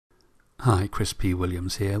Hi, Chris P.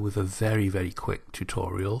 Williams here with a very quick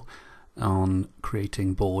tutorial on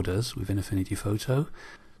creating borders within Affinity Photo.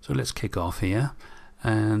 So let's kick off here,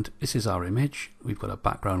 and this is our image. We've got a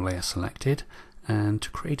background layer selected, and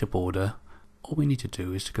to create a border all we need to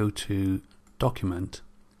do is to go to Document,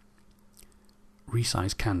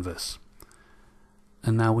 Resize Canvas,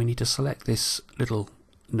 and now we need to select this little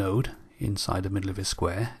node inside the middle of this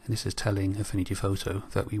square, and this is telling Affinity Photo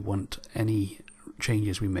that we want any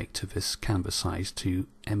changes we make to this canvas size to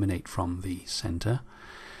emanate from the center.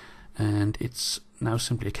 And it's now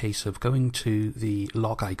simply a case of going to the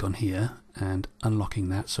lock icon here and unlocking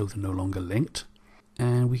that so they're no longer linked,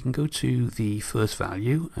 and we can go to the first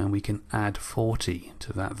value and we can add 40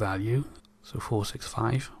 to that value. So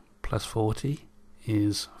 465 plus 40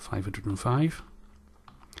 is 505,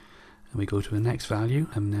 and we go to the next value,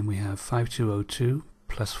 and then we have 5202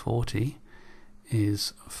 plus 40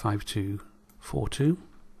 is 5242,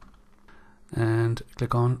 and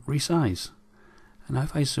click on resize. And now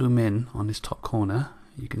if I zoom in on this top corner,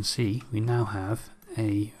 you can see we now have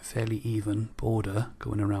a fairly even border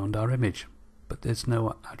going around our image, but there's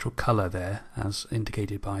no actual color there as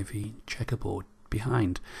indicated by the checkerboard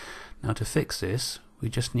behind. Now to fix this, we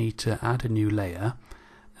just need to add a new layer,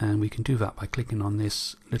 and we can do that by clicking on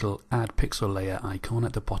this little add pixel layer icon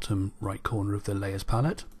at the bottom right corner of the layers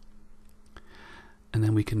palette, and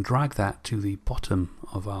then we can drag that to the bottom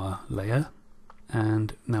of our layer,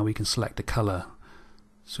 and now we can select a color.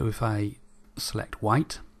 So if I select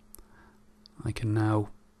white, I can now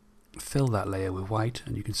fill that layer with white,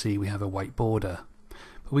 and you can see we have a white border.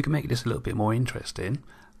 But we can make this a little bit more interesting.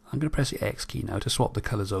 I'm going to press the X key now to swap the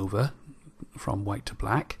colors over from white to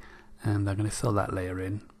black, and I'm going to fill that layer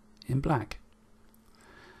in black.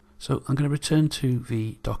 So I'm going to return to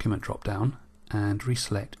the document drop down and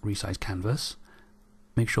reselect resize canvas.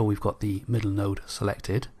 Make sure we've got the middle node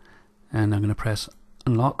selected, and I'm going to press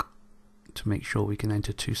unlock to make sure we can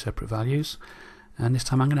enter two separate values, and this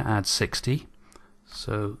time I'm going to add 60,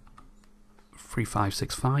 so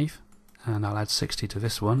 3565, and I'll add 60 to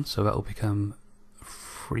this one, so that will become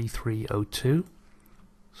 3302.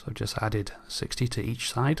 So I've just added 60 to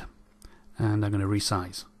each side, and I'm going to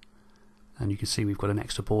resize, and you can see we've got an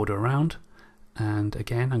extra border around. And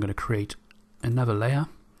again, I'm going to create another layer,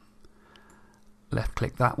 left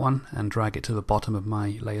click that one and drag it to the bottom of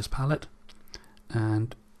my layers palette,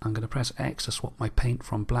 and I'm going to press X to swap my paint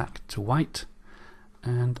from black to white,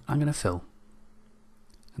 and I'm going to fill.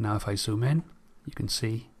 And now if I zoom in, you can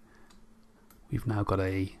see we've now got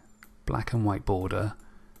a black and white border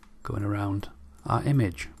going around our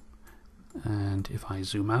image. And if I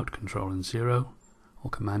zoom out, Control and 0 or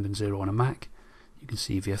Command and 0 on a Mac, you can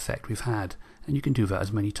see the effect we've had, and you can do that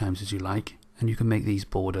as many times as you like, and you can make these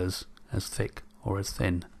borders as thick or as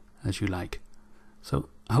thin as you like. So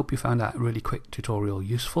I hope you found that really quick tutorial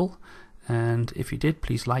useful, and if you did,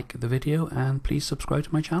 please like the video and please subscribe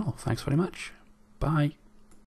to my channel. Thanks very much. Bye.